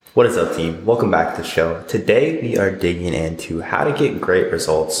What is up, team? Welcome back to the show. Today we are digging into how to get great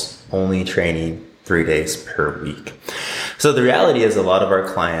results only training 3 days per week. So the reality is a lot of our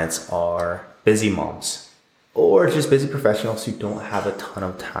clients are busy moms or just busy professionals who don't have a ton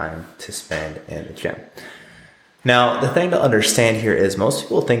of time to spend in the gym. Now, the thing to understand here is most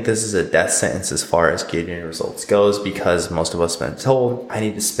people think this is a death sentence as far as getting results goes, because most of us have been told I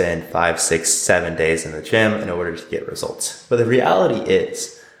need to spend 5, 6, 7 days in the gym in order to get results. But the reality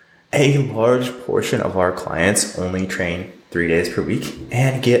is a large portion of our clients only train 3 days per week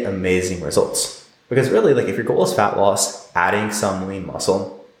and get amazing results. Because really, if your goal is fat loss, adding some lean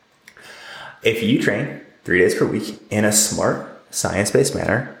muscle, if you train 3 days per week in a smart, science-based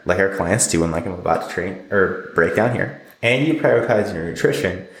manner, like our clients do and like I'm about to train or break down here, and you prioritize your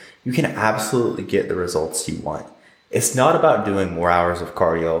nutrition, you can absolutely get the results you want. It's not about doing more hours of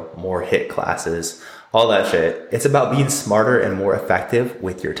cardio, more HIIT classes, all that shit. It's about being smarter and more effective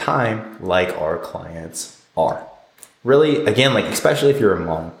with your time, like our clients are. Really, again, especially if you're a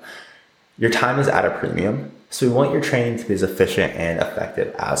mom, your time is at a premium. So we want your training to be as efficient and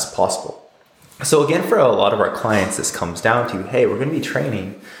effective as possible. So again, for a lot of our clients, this comes down to, hey, we're going to be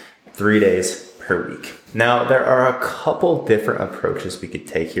training 3 days per week. Now, there are a couple different approaches we could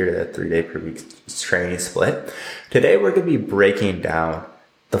take here to the 3 day per week training split. Today, we're going to be breaking down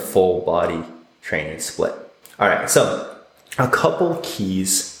the full body training split. All right, so a couple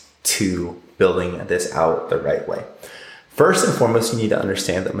keys to building this out the right way. First and foremost, you need to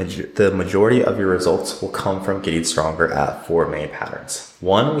understand that the majority of your results will come from getting stronger at 4 main patterns.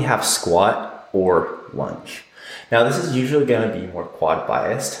 One, we have squat or lunge. Now, this is usually going to be more quad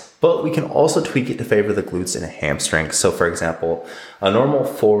biased, but we can also tweak it to favor the glutes and hamstrings. So for example, a normal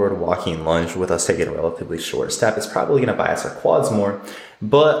forward walking lunge with us taking a relatively short step is probably going to bias our quads more,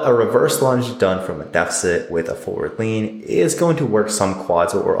 but a reverse lunge done from a deficit with a forward lean is going to work some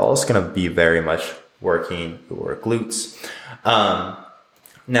quads, but we're also going to be very much working your glutes.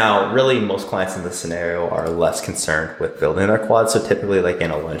 Now, really, most clients in this scenario are less concerned with building their quads. So typically,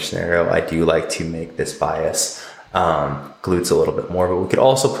 in a lunge scenario, I do like to make this bias glutes a little bit more, but we could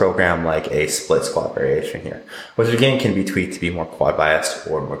also program a split squat variation here, which again can be tweaked to be more quad biased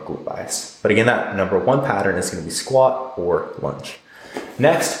or more glute biased. But again, that number one pattern is going to be squat or lunge.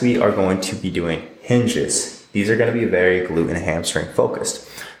 Next, we are going to be doing hinges. These are going to be very glute and hamstring focused.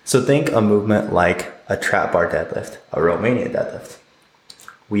 So think a movement like a trap bar deadlift, a Romania deadlift.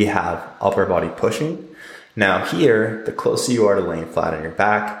 We have upper body pushing. Now here, the closer you are to laying flat on your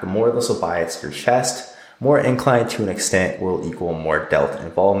back, the more this will bias your chest. More incline to an extent will equal more delts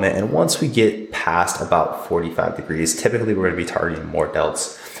involvement. And once we get past about 45 degrees, typically we're going to be targeting more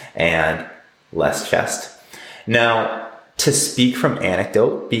delts and less chest. Now, to speak from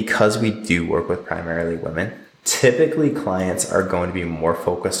anecdote, because we do work with primarily women, typically clients are going to be more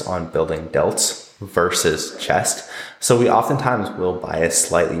focused on building delts versus chest. So we oftentimes will bias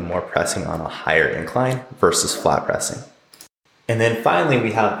slightly more pressing on a higher incline versus flat pressing. And then finally,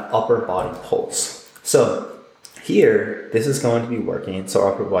 we have upper body pulls. So here, this is going to be working. So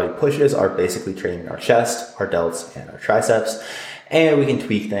our upper body pushes are basically training our chest, our delts, and our triceps. And we can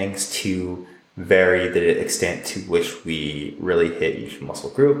tweak things to vary the extent to which we really hit each muscle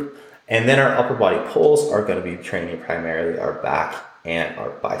group. And then our upper body pulls are going to be training primarily our back and our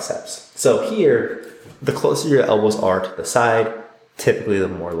biceps. So here, the closer your elbows are to the side, typically the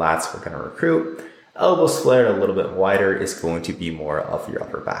more lats we're going to recruit. Elbows flared a little bit wider is going to be more of your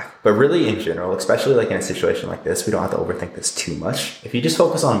upper back. But really in general, especially in a situation like this, we don't have to overthink this too much. If you just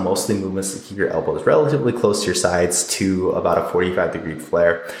focus on mostly movements to keep your elbows relatively close to your sides to about a 45-degree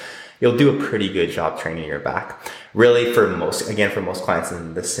flare, you'll do a pretty good job training your back. Really, for most clients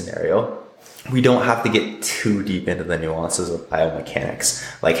in this scenario, we don't have to get too deep into the nuances of biomechanics.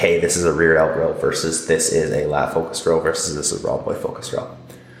 Hey, this is a rear delt row versus this is a lat focused row versus this is a rhomboid focused row. All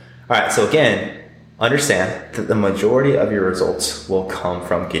right, so again, understand that the majority of your results will come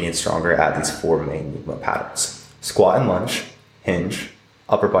from getting stronger at these 4 main movement patterns: squat and lunge, hinge,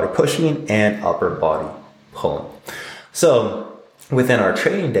 upper body pushing, and upper body pulling. So within our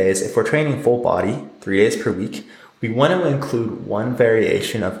training days, if we're training full body 3 days per week, we want to include one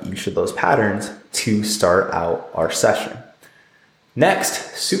variation of each of those patterns to start out our session.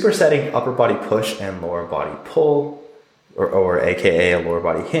 Next, supersetting upper body push and lower body pull, or AKA a lower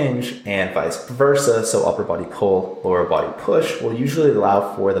body hinge, and vice versa. So upper body pull, lower body push will usually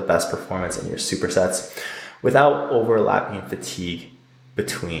allow for the best performance in your supersets without overlapping fatigue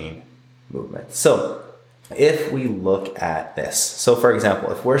between movements. So if we look at this, so for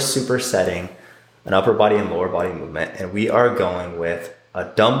example, if we're supersetting an upper body and lower body movement, and we are going with a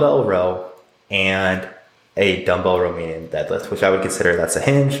dumbbell row and a dumbbell Romanian deadlift, which I would consider that's a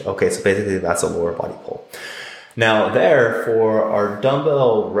hinge. Okay, so basically that's a lower body pull. Now there, for our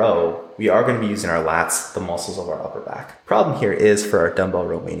dumbbell row, we are going to be using our lats, the muscles of our upper back. Problem here is for our dumbbell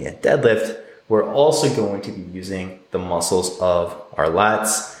Romanian deadlift, we're also going to be using the muscles of our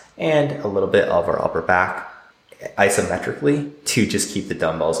lats and a little bit of our upper back isometrically to just keep the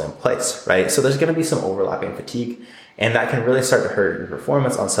dumbbells in place, right? So there's going to be some overlapping fatigue, and that can really start to hurt your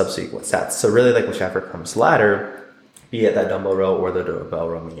performance on subsequent sets. So really, like whichever comes latter, be it that dumbbell row or the dumbbell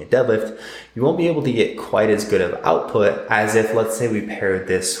Romanian deadlift, you won't be able to get quite as good of output as if, let's say we paired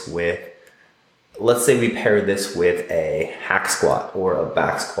this with a hack squat or a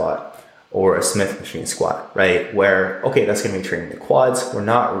back squat or a Smith machine squat, right? Where, okay, that's going to be training the quads. We're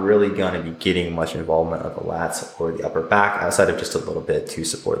not really going to be getting much involvement of the lats or the upper back outside of just a little bit to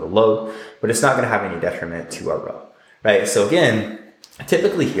support the load, but it's not going to have any detriment to our row, right? So again,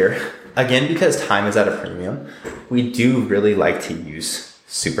 typically here, again, because time is at a premium, we do really like to use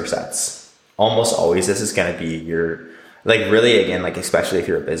supersets. Almost always, this is going to be your, like really again, like especially if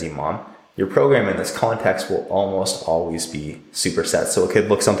you're a busy mom, your program in this context will almost always be supersets. So it could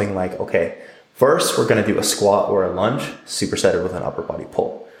look something like, okay, first we're going to do a squat or a lunge supersetted with an upper body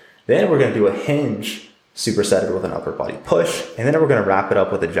pull. Then we're going to do a hinge supersetted with an upper body push. And then we're going to wrap it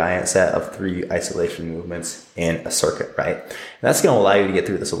up with a giant set of 3 isolation movements in a circuit, right? And that's going to allow you to get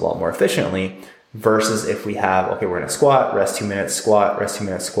through this a lot more efficiently versus if we have, okay, we're going to squat, rest 2 minutes, squat, rest 2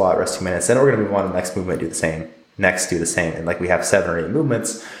 minutes, squat, rest 2 minutes. Then we're going to move on to the next movement, do the same, next do the same. And like we have 7 or 8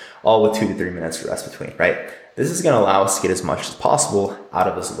 movements, all with 2 to 3 minutes rest between, right? This is going to allow us to get as much as possible out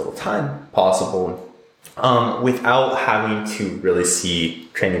of as little time possible without having to really see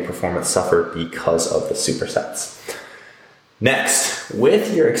training performance suffer because of the supersets. Next,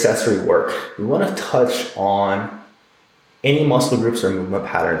 with your accessory work, we want to touch on any muscle groups or movement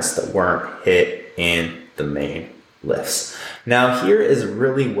patterns that weren't hit in the main lifts. Now, here is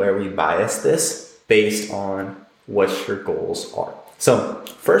really where we bias this based on what your goals are. So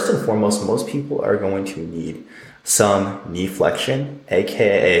first and foremost, most people are going to need some knee flexion,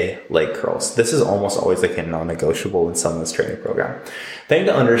 aka leg curls. This is almost always like a non-negotiable in someone's training program. Thing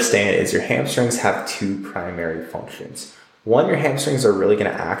to understand is your hamstrings have 2 primary functions. One, your hamstrings are really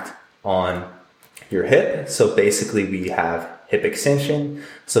going to act on your hip. So basically we have hip extension.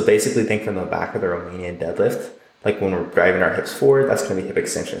 So basically think from the back of the Romanian deadlift, like when we're driving our hips forward, that's going to be hip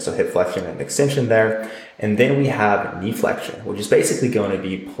extension. So hip flexion and extension there. And then we have knee flexion, which is basically going to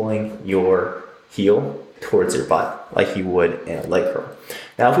be pulling your heel towards your butt like you would in a leg curl.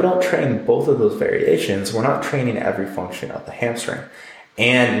 Now, if we don't train both of those variations, we're not training every function of the hamstring.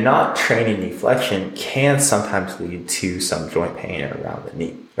 And not training knee flexion can sometimes lead to some joint pain around the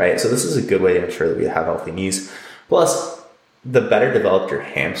knee, right? So this is a good way to ensure that we have healthy knees. Plus, the better developed your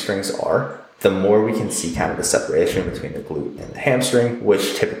hamstrings are, the more we can see kind of the separation between the glute and the hamstring,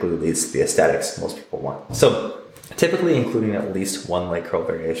 which typically leads to the aesthetics most people want. So typically including at least 1 leg curl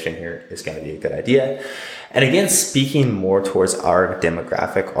variation here is going to be a good idea. And again, speaking more towards our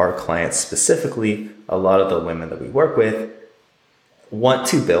demographic, our clients specifically, a lot of the women that we work with want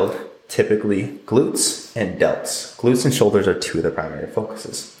to build typically glutes and delts. Glutes and shoulders are 2 of the primary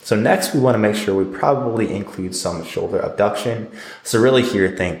focuses. So next we want to make sure we probably include some shoulder abduction. So really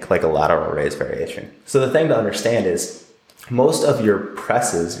here, think like a lateral raise variation. So the thing to understand is most of your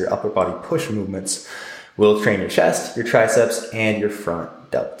presses, your upper body push movements will train your chest, your triceps, and your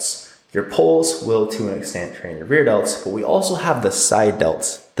front delts. Your pulls will to an extent train your rear delts, but we also have the side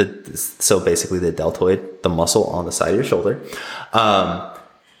delts. So basically the deltoid, the muscle on the side of your shoulder.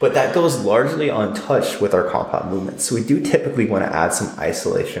 But that goes largely untouched with our compound movements. So we do typically want to add some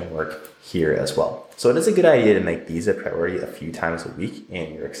isolation work here as well. So it is a good idea to make these a priority a few times a week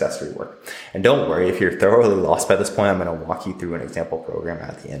in your accessory work. And don't worry, if you're thoroughly lost by this point, I'm going to walk you through an example program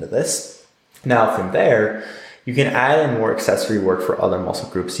at the end of this. Now from there, you can add in more accessory work for other muscle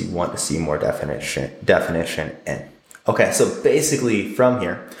groups you want to see more definition in. Okay, so basically from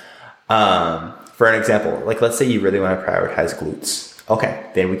here, for an example, like let's say you really want to prioritize glutes. Okay,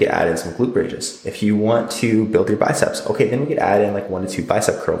 then we could add in some glute bridges. If you want to build your biceps, okay, then we could add in like 1 to 2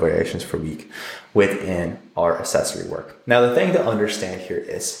 bicep curl variations per week within our accessory work. Now, the thing to understand here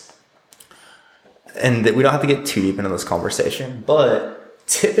is, and that we don't have to get too deep into this conversation, but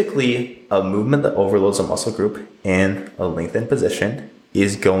typically a movement that overloads a muscle group in a lengthened position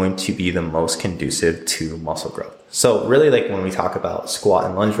is going to be the most conducive to muscle growth. So really like when we talk about squat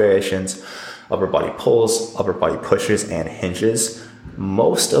and lunge variations, upper body pulls, upper body pushes, and hinges,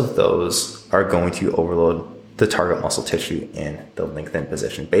 most of those are going to overload the target muscle tissue in the lengthened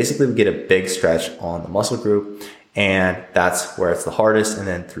position. Basically, we get a big stretch on the muscle group and that's where it's the hardest, and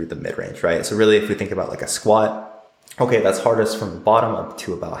then through the mid-range, right? So really, if we think about like a squat, okay, that's hardest from the bottom up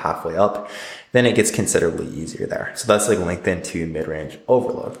to about halfway up, then it gets considerably easier there. So that's like lengthen to mid-range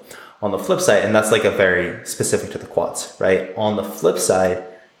overload. On the flip side, and that's like a very specific to the quads, right? On the flip side,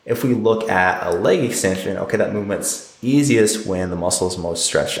 if we look at a leg extension, okay, that movement's easiest when the muscle is most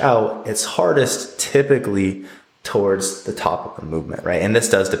stretched out. It's hardest typically towards the top of the movement, right? And this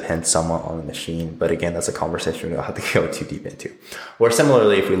does depend somewhat on the machine, but again, that's a conversation we don't have to go too deep into. Or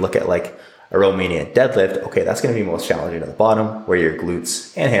similarly, if we look at like a Romanian deadlift, okay, that's going to be most challenging at the bottom where your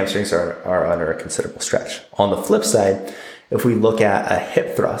glutes and hamstrings are under a considerable stretch. On the flip side, if we look at a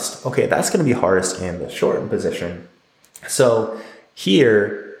hip thrust, okay, that's going to be hardest in the shortened position. So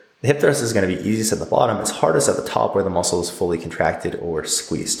here, the hip thrust is going to be easiest at the bottom. It's hardest at the top where the muscle is fully contracted or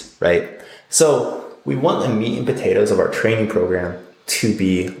squeezed, right? So we want the meat and potatoes of our training program to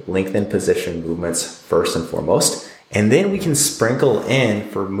be lengthened position movements first and foremost. And then we can sprinkle in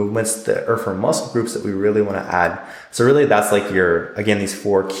for movements that or for muscle groups that we really want to add. So really that's like again, these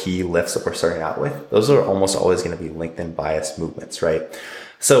 4 key lifts that we're starting out with. Those are almost always going to be lengthened bias movements, right?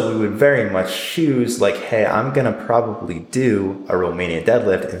 So we would very much choose like, hey, I'm going to probably do a Romanian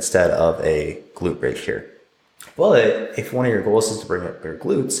deadlift instead of a glute bridge here. But if one of your goals is to bring up your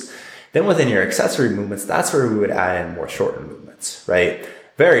glutes, then within your accessory movements, that's where we would add in more shortened movements, right?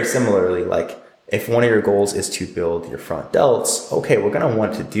 Very similarly, like if one of your goals is to build your front delts, okay, we're going to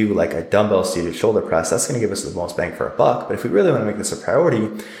want to do like a dumbbell seated shoulder press. That's going to give us the most bang for our buck. But if we really want to make this a priority,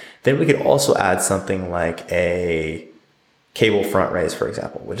 then we could also add something like a cable front raise, for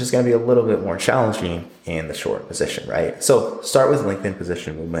example, which is going to be a little bit more challenging in the short position, right? So start with lengthened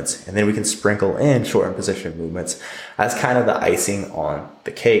position movements, and then we can sprinkle in shortened position movements as kind of the icing on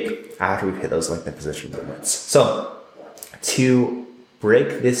the cake after we've hit those lengthened position movements. So to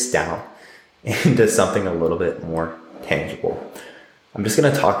break this down into something a little bit more tangible, I'm just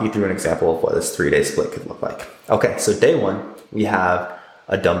going to talk you through an example of what this 3-day split could look like. Okay, so day 1, we have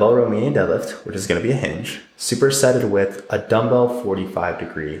a dumbbell Romanian deadlift, which is going to be a hinge, supersetted with a dumbbell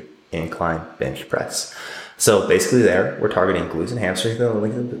 45-degree incline bench press. So basically there, we're targeting glutes and hamstrings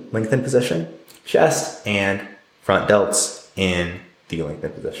in the lengthened position, chest and front delts in the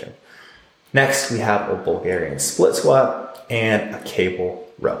lengthened position. Next, we have a Bulgarian split squat and a cable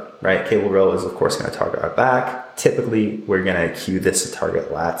row, right? Cable row is, of course, going to target our back. Typically, we're going to cue this to target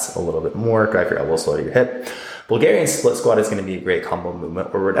lats a little bit more, drive your elbows low to your hip. Bulgarian split squat is going to be a great combo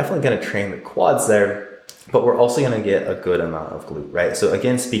movement where we're definitely going to train the quads there, but we're also going to get a good amount of glute, right? So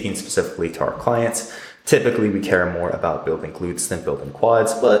again, speaking specifically to our clients, typically we care more about building glutes than building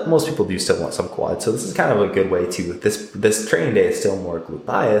quads, but most people do still want some quads. So this is kind of a good way to, this training day is still more glute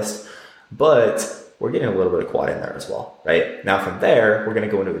biased, but we're getting a little bit of quad in there as well, right? Now from there, we're going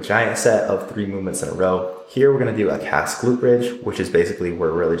to go into a giant set of 3 movements in a row. Here, we're going to do a cast glute bridge, which is basically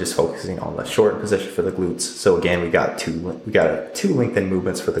we're really just focusing on the shortened position for the glutes. So again, we got two lengthened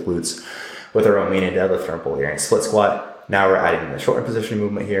movements for the glutes with our Romanian deadlift or Bulgarian split squat. Now we're adding in the shortened position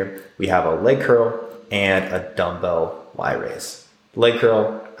movement here. We have a leg curl and a dumbbell Y raise. Leg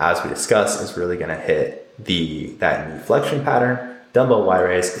curl, as we discussed, is really going to hit that knee flexion pattern. Dumbbell Y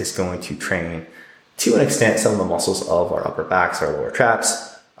raise is going to train to an extent some of the muscles of our upper backs, our lower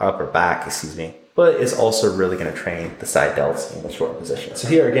traps, our upper back, but is also really going to train the side delts in the short position. So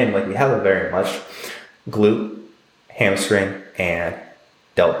here again, like we have a very much glute, hamstring, and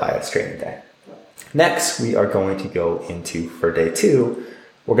delt bias training day. Next, we are going to go into, for day 2,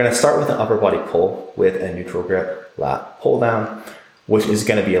 we're going to start with an upper body pull with a neutral grip lat pull down, which is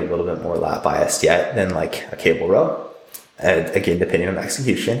going to be a little bit more lat biased yet than like a cable row. And again, depending on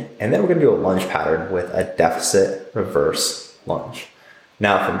execution. And then we're going to do a lunge pattern with a deficit reverse lunge.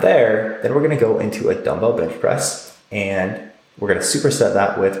 Now from there, then we're going to go into a dumbbell bench press, and we're going to superset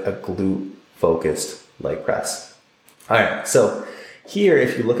that with a glute focused leg press. All right. So here,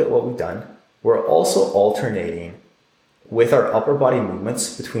 if you look at what we've done, we're also alternating with our upper body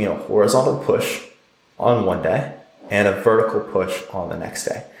movements between a horizontal push on one day and a vertical push on the next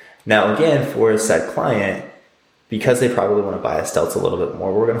day. Now, again, for said client, because they probably want to bias delts a little bit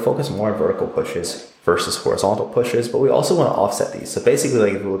more, we're going to focus more on vertical pushes versus horizontal pushes, but we also want to offset these. So basically,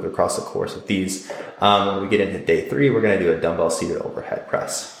 like if we look across the course of these, when we get into day 3, we're going to do a dumbbell seated overhead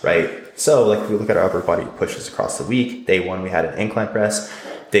press, right? So like if we look at our upper body pushes across the week, day 1, we had an incline press.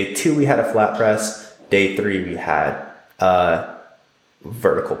 Day 2, we had a flat press. Day 3, we had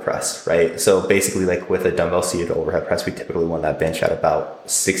vertical press, right? So basically like with a dumbbell seated overhead press, we typically want that bench at about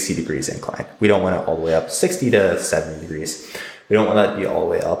 60 degrees incline. We don't want it all the way up 60 to 70 degrees. We don't want that to be all the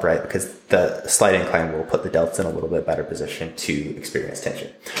way up, right? Because the slight incline will put the delts in a little bit better position to experience tension.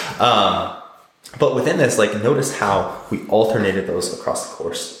 But within this, like notice how we alternated those across the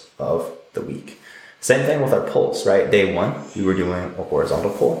course of the week. Same thing with our pulls, right? Day 1, we were doing a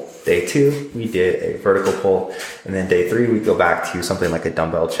horizontal pull. Day 2, we did a vertical pull. And then day 3, we go back to something like a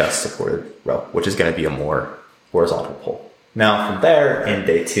dumbbell chest supported row, which is going to be a more horizontal pull. Now from there in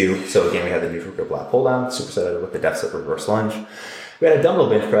day 2, so again, we had the neutral grip lat pull down, supersetted with the deficit reverse lunge. We had a dumbbell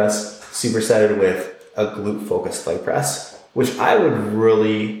bench press, supersetted with a glute focused leg press, which I would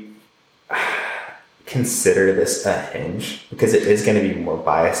really consider this a hinge because it is going to be more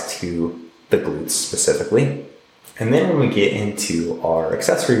biased to the glutes specifically. And then when we get into our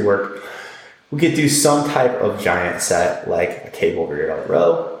accessory work, we could do some type of giant set like a cable rear delt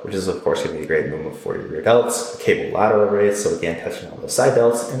row, which is of course going to be a great movement for your rear delts, a cable lateral raise, so again touching on those side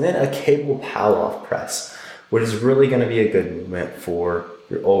delts, and then a cable Pallof press, which is really going to be a good movement for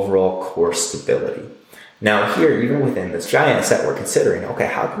your overall core stability. Now here, even within this giant set, we're considering, okay,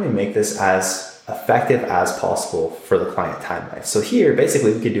 how can we make this as effective as possible for the client timeline? So here,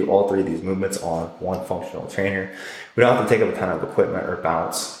 basically, we could do all 3 of these movements on one functional trainer. We don't have to take up a ton of equipment or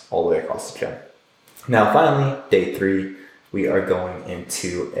bounce all the way across the gym. Now, finally, day 3, we are going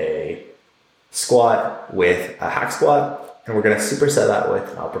into a squat with a hack squat, and we're going to superset that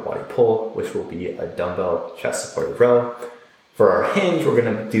with an upper body pull, which will be a dumbbell chest supported row. For our hinge, we're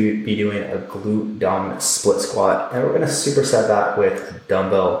going to be doing a glute dominant split squat, and we're going to superset that with a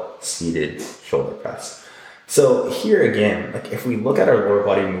dumbbell seated shoulder press. So here again, like if we look at our lower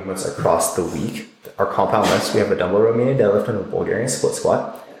body movements across the week, our compound lifts, we have a dumbbell Romanian deadlift and a Bulgarian split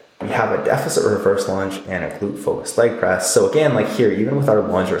squat. We have a deficit reverse lunge and a glute focused leg press. So again, like here, even with our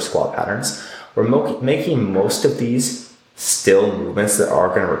lunge or squat patterns, we're making most of these still movements that are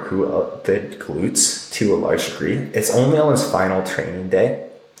going to recruit the glutes to a large degree. It's only on this final training day.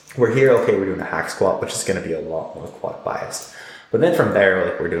 We're here, okay, we're doing a hack squat, which is going to be a lot more quad biased. But then from there,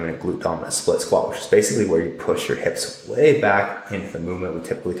 like we're doing a glute dominant split squat, which is basically where you push your hips way back into the movement. We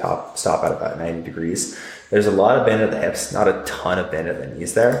typically stop at about 90 degrees. There's a lot of bend of the hips, not a ton of bend of the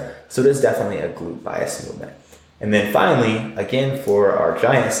knees there. So it is definitely a glute biased movement. And then finally, again, for our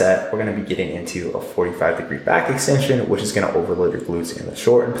giant set, we're going to be getting into a 45-degree back extension, which is going to overload your glutes in the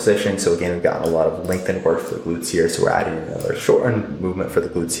shortened position. So again, we've gotten a lot of lengthened work for the glutes here. So we're adding another shortened movement for the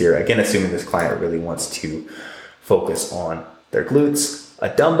glutes here. Again, assuming this client really wants to focus on their glutes. A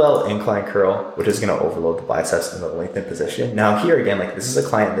dumbbell incline curl, which is going to overload the biceps in the lengthened position. Now here again, like this is a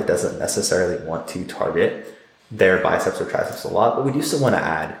client that doesn't necessarily want to target their biceps or triceps a lot, but we do still want to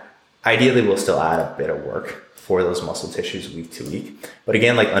add. Ideally, we'll still add a bit of work for those muscle tissues week to week. But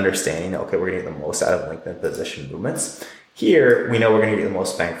again, like understanding, okay, we're gonna get the most out of lengthened position movements. Here, we know we're gonna get the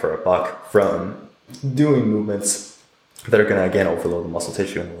most bang for a buck from doing movements that are gonna, again, overload the muscle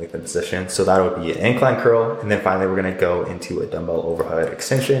tissue in the lengthened position. So that would be an incline curl. And then finally, we're gonna go into a dumbbell overhead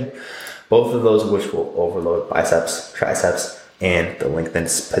extension. Both of those which will overload biceps, triceps, and the lengthened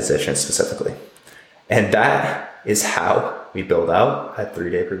position specifically. And that is how we build out a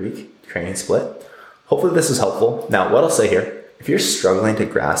 3-day per week training split. Hopefully this is helpful. Now, what I'll say here, if you're struggling to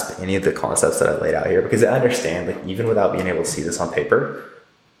grasp any of the concepts that I laid out here, because I understand like even without being able to see this on paper,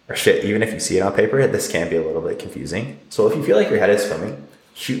 or shit, even if you see it on paper, this can be a little bit confusing. So if you feel like your head is swimming,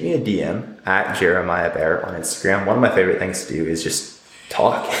 shoot me a DM at Jeremiah Bear on Instagram. One of my favorite things to do is just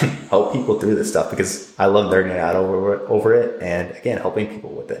talk and help people through this stuff because I love learning out over it and again, helping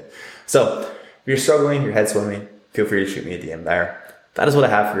people with it. So if you're struggling, your head's swimming, feel free to shoot me a DM there. That is what I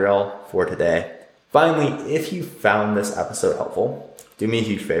have for y'all for today. Finally, if you found this episode helpful, do me a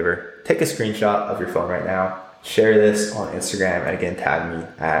huge favor. Take a screenshot of your phone right now, share this on Instagram, and again, tag me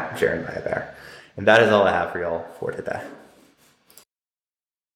at Jeremiah Bear. And that is all I have for y'all for today.